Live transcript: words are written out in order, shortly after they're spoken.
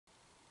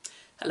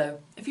Hello.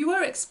 If you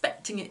were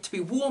expecting it to be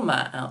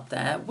warmer out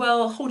there,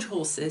 well, hold your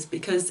horses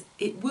because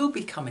it will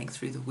be coming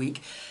through the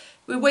week.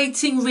 We're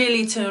waiting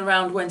really to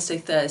around Wednesday,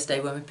 Thursday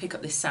when we pick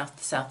up this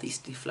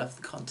southeasterly flow of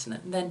the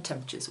continent, and then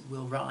temperatures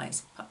will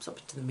rise, perhaps up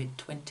into the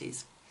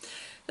mid-20s.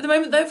 At the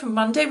moment though, from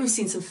Monday we've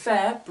seen some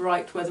fair,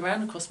 bright weather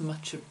around across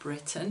much of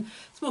Britain.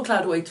 It's more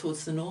cloud away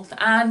towards the north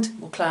and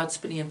more clouds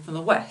spinning in from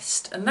the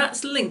west, and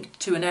that's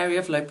linked to an area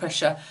of low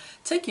pressure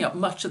taking up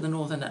much of the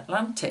northern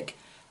Atlantic.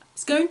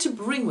 It's going to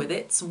bring with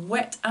it some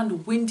wet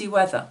and windy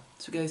weather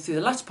as we go through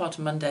the latter part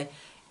of Monday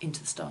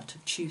into the start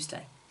of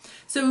Tuesday.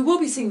 So we will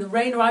be seeing the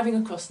rain arriving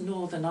across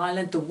Northern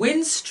Ireland, the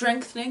winds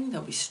strengthening,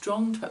 they'll be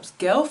strong, perhaps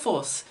gale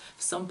force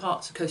for some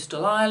parts of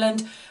coastal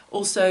Ireland,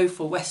 also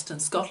for western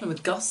Scotland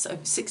with gusts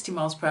over 60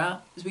 miles per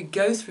hour as we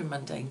go through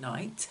Monday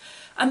night.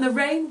 And the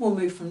rain will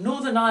move from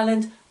Northern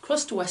Ireland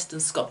across to western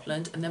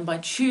Scotland, and then by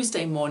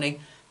Tuesday morning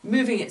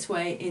moving its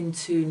way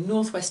into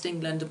northwest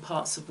England and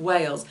parts of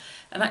Wales.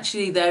 And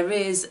actually there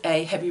is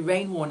a heavy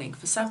rain warning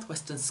for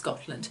southwestern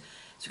Scotland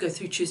as we go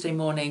through Tuesday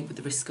morning with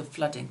the risk of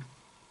flooding.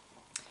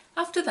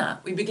 After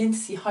that, we begin to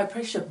see high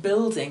pressure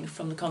building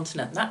from the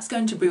continent. That's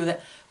going to bring with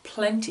it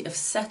plenty of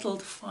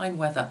settled fine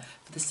weather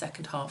for the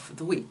second half of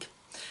the week.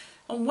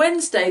 On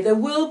Wednesday, there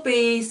will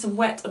be some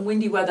wet and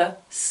windy weather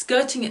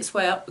skirting its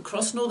way up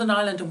across Northern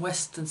Ireland and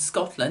western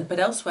Scotland, but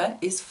elsewhere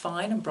is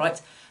fine and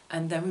bright,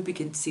 and then we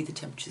begin to see the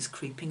temperatures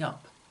creeping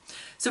up.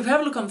 So if we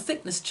have a look on the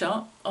thickness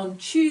chart, on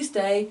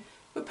Tuesday,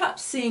 we're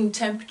perhaps seeing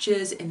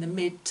temperatures in the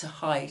mid to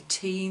high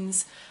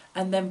teens,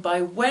 and then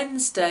by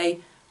Wednesday,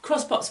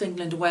 across parts of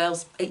England and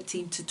Wales,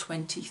 18 to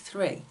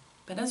 23.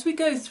 But as we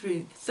go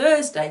through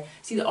Thursday,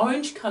 see the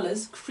orange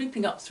colours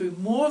creeping up through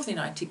more of the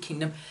United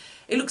Kingdom.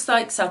 It looks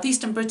like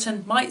southeastern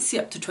Britain might see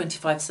up to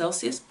 25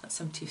 Celsius, that's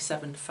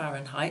 77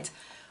 Fahrenheit.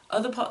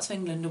 Other parts of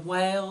England and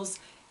Wales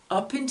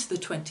up into the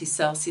 20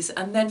 Celsius,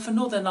 and then for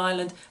Northern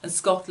Ireland and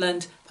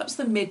Scotland, perhaps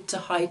the mid to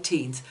high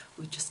teens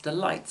with just a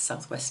light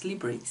southwesterly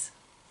breeze.